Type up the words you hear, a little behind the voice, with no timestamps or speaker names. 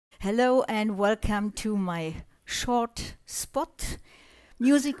Hello and welcome to my short spot,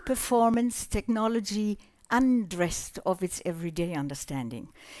 Music Performance Technology Undressed of its Everyday Understanding.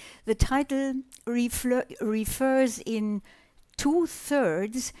 The title refers in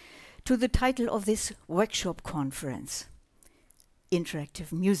 2/3 to the title of this workshop conference,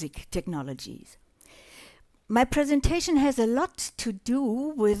 Interactive Music Technologies. My presentation has a lot to do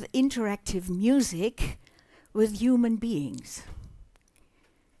with interactive music with human beings,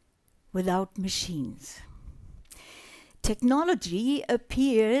 without machines. Technology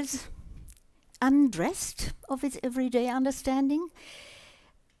appears undressed of its everyday understanding,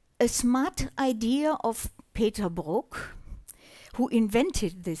 a smart idea of Peter Brook, who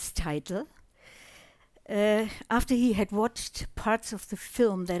invented this title after he had watched parts of the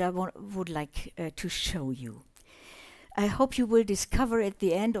film that I would like to show you. I hope you will discover at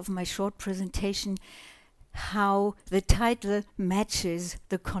the end of my short presentation how the title matches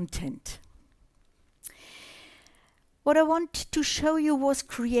the content. What I want to show you was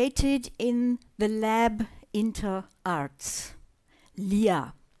created in the lab INTERARTS,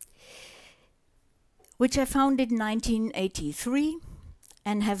 LIA, which I founded in 1983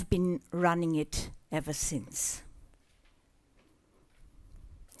 and have been running it ever since.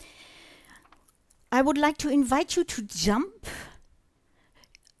 I would like to invite you to jump.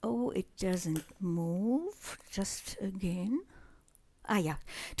 Oh, it doesn't move, just again.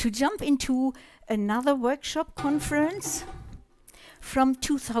 To jump into another workshop conference from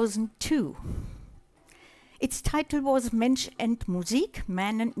 2002. Its title was Mensch and Musik,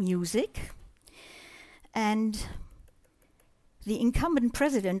 Man and Music. And the incumbent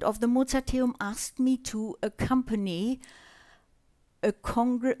president of the Mozarteum asked me to accompany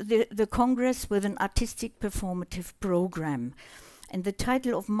the Congress with an artistic performative program. And the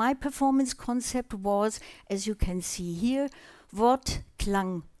title of my performance concept was, as you can see here,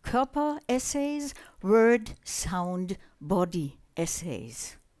 Raum-Klang-Körper-Essays, Word, Sound, Body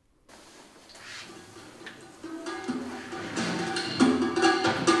Essays.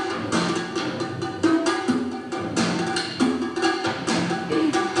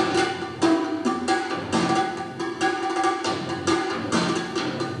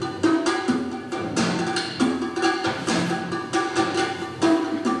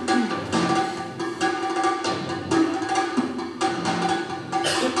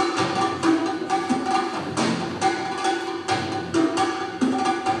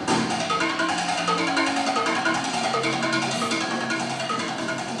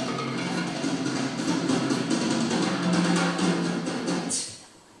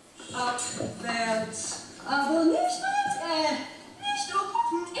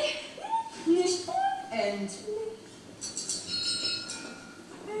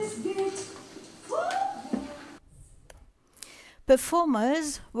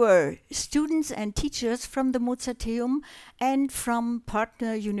 Performers were students and teachers from the Mozarteum and from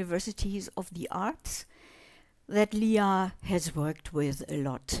partner universities of the arts that LIA has worked with a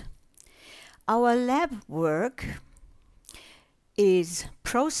lot. Our lab work is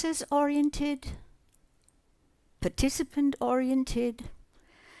process-oriented, participant-oriented,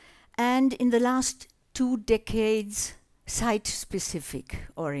 and in the last 2 decades, site-specific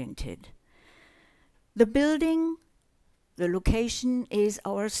oriented. The building, the location is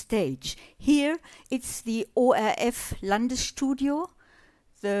our stage. Here it's the ORF Landesstudio,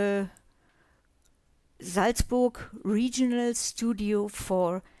 the Salzburg Regional Studio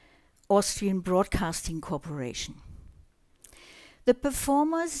for Austrian Broadcasting Corporation. The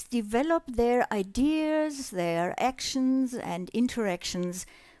performers develop their ideas, their actions and interactions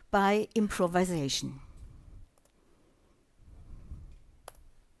by improvisation.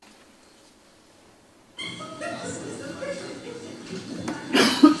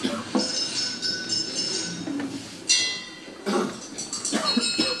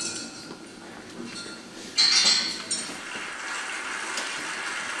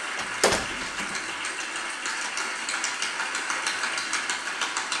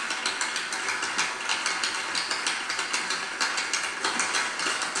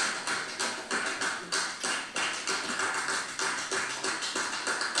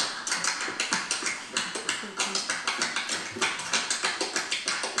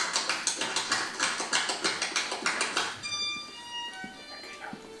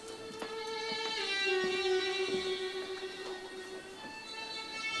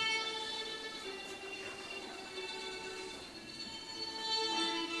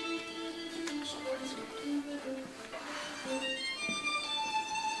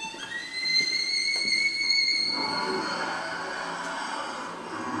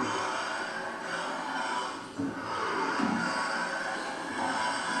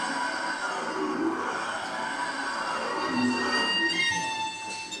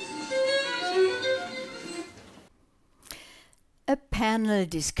 panel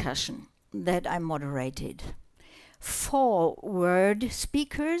discussion that I moderated. 4 word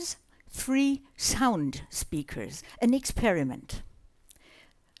speakers, 3 sound speakers, an experiment.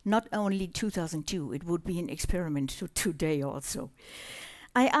 Not only 2002, it would be an experiment today also.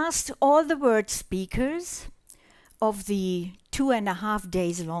 I asked all the word speakers of the 2.5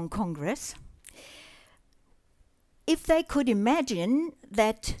 days long Congress if they could imagine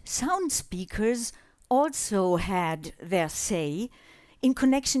that sound speakers also had their say in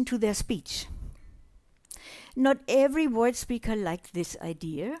connection to their speech. Not every word speaker liked this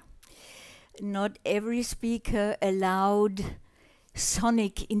idea. Not every speaker allowed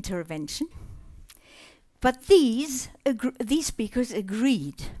sonic intervention. But these speakers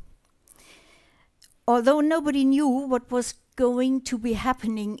agreed, although nobody knew what was going to be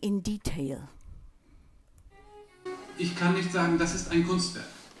happening in detail. Ich kann nicht sagen, das ist ein Kunstwerk,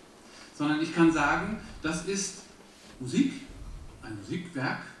 sondern ich kann sagen, das ist Musik, ein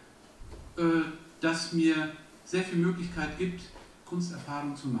Musikwerk, das mir sehr viel Möglichkeit gibt,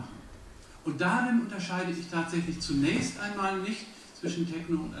 Kunsterfahrung zu machen. Und darin unterscheide ich tatsächlich zunächst einmal nicht zwischen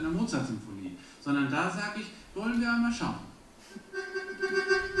Techno und einer Mozart-Symphonie, sondern da sage ich, wollen wir einmal schauen.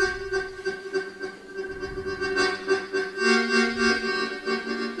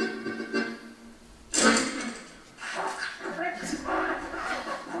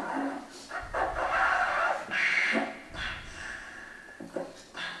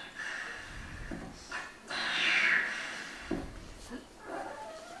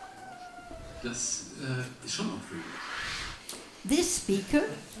 Das ist schon aufregend. This speaker,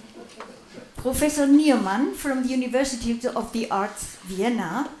 Professor Niermann from the University of the Arts,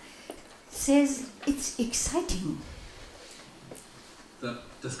 Vienna, says it's exciting.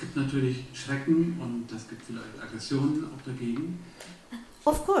 Das gibt natürlich Schrecken und das gibt vielleicht Aggressionen auch dagegen.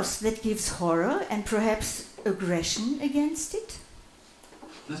 Of course, that gives horror and perhaps aggression against it.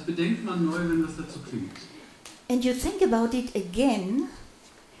 Das bedenkt man neu, wenn das dazu klingt. And you think about it again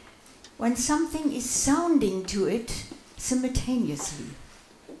when something is sounding to it simultaneously.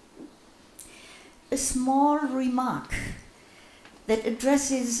 A small remark that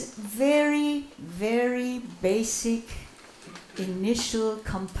addresses very, very basic initial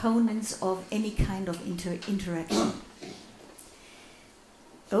components of any kind of interaction.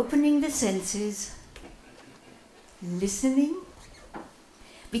 Opening the senses, listening,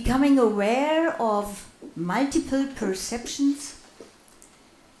 becoming aware of multiple perceptions,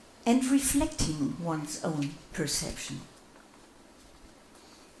 and reflecting one's own perception.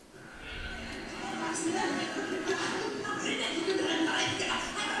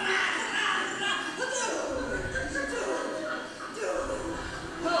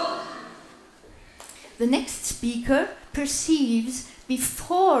 The next speaker perceives,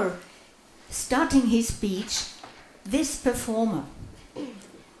 before starting his speech, this performer,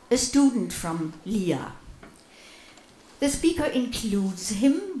 a student from LIA. The speaker includes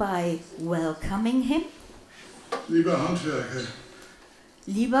him by welcoming him. Lieber Handwerker.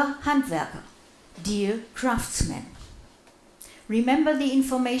 Lieber Handwerker, dear craftsman. Remember the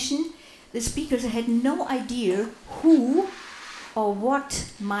information? The speakers had no idea who or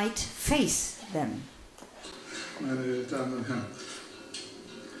what might face them. Meine Damen und Herren,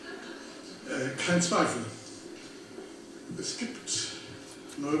 kein Zweifel. Es gibt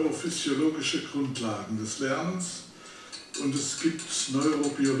neurophysiologische Grundlagen des Lernens und es gibt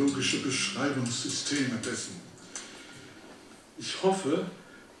neurobiologische Beschreibungssysteme dessen. Ich hoffe,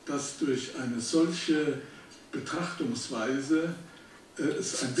 dass durch eine solche Betrachtungsweise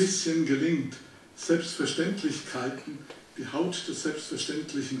es ein bisschen gelingt, Selbstverständlichkeiten, die Haut des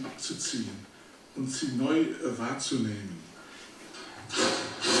Selbstverständlichen abzuziehen und sie neu wahrzunehmen.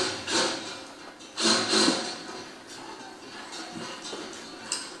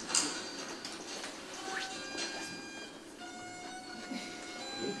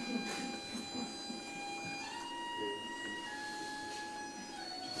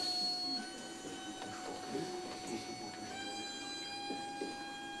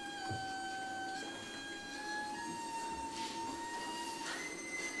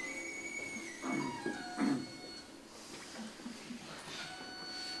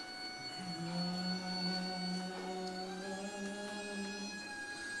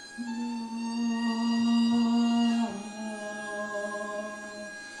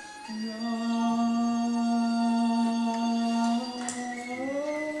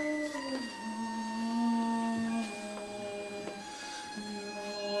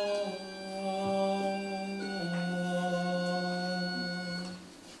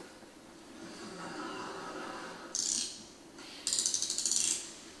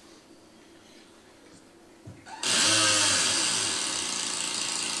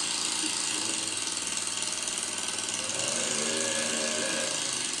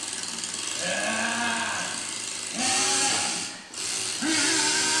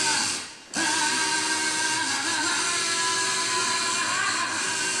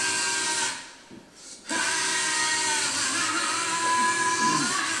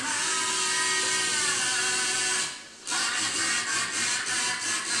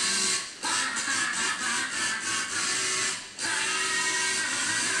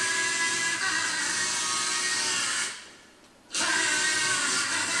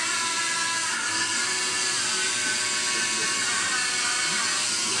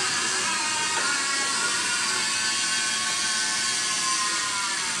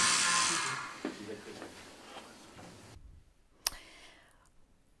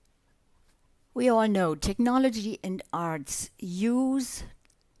 We all know technology and arts use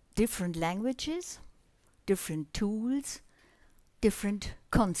different languages, different tools, different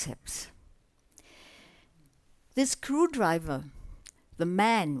concepts. The screwdriver, the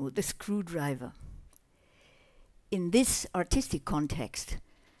man with the screwdriver, in this artistic context,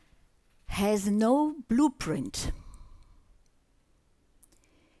 has no blueprint.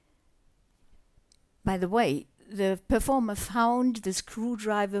 By the way, the performer found the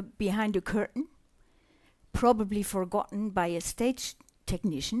screwdriver behind a curtain, probably forgotten by a stage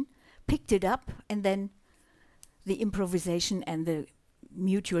technician, picked it up, and then the improvisation and the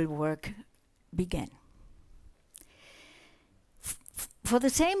mutual work began. For the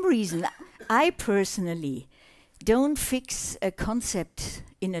same reason, I personally don't fix a concept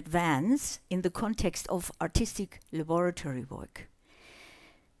in advance in the context of artistic laboratory work.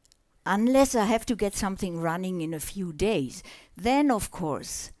 Unless I have to get something running in a few days, then of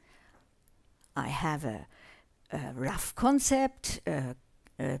course I have a rough concept, a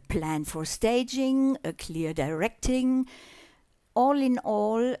plan for staging, a clear directing, all in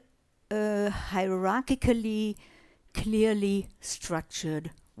all, hierarchically, clearly structured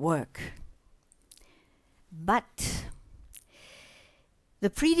work. But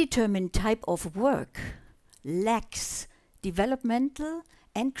the predetermined type of work lacks developmental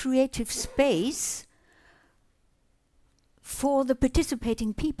and creative space for the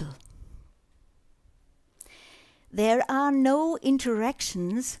participating people. There are no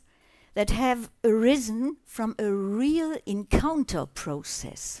interactions that have arisen from a real encounter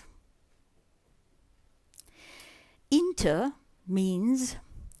process. Inter means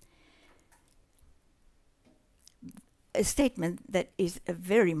a statement that is a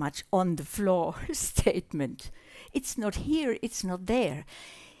very much on the floor statement. It's not here, it's not there.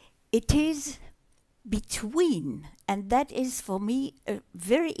 It is between, and that is for me a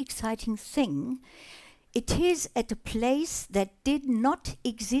very exciting thing. It is at a place that did not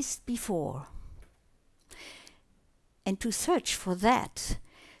exist before. And to search for that,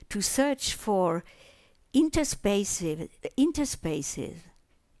 to search for interspaces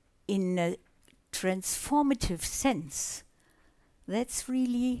in a transformative sense, that's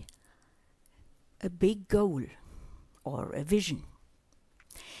really a big goal or a vision.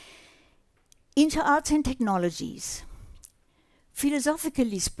 Into arts and technologies,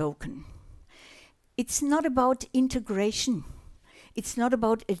 philosophically spoken, it's not about integration, it's not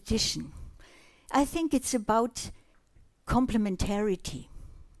about addition. I think it's about complementarity.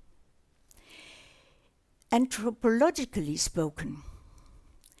 Anthropologically spoken,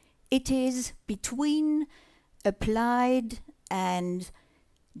 it is between applied and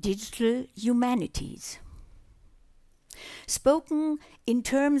digital humanities. Spoken in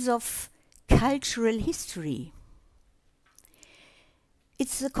terms of cultural history,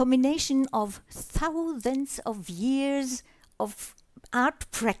 it's a combination of thousands of years of art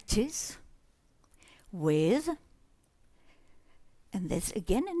practice with, and that's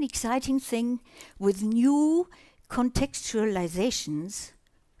again an exciting thing, with new contextualizations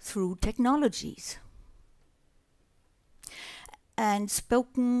through technologies. And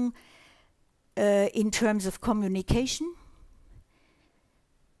spoken in terms of communication,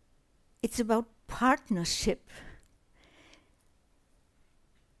 it's about partnership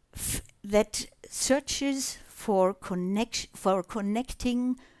that searches for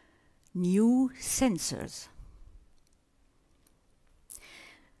connecting new sensors.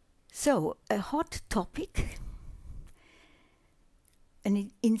 So, a hot topic,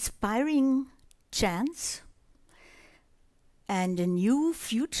 an inspiring chance, and a new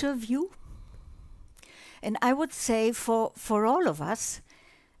future view. And I would say for all of us,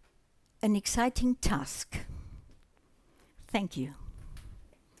 an exciting task. Thank you.